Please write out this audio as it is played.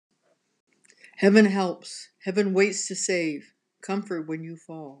Heaven helps, heaven waits to save, comfort when you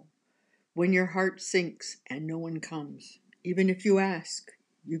fall, when your heart sinks and no one comes. Even if you ask,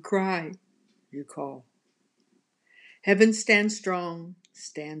 you cry, you call. Heaven stands strong,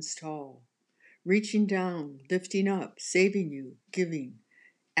 stands tall, reaching down, lifting up, saving you, giving,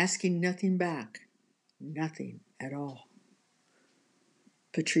 asking nothing back, nothing at all.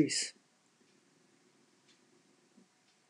 Patrice.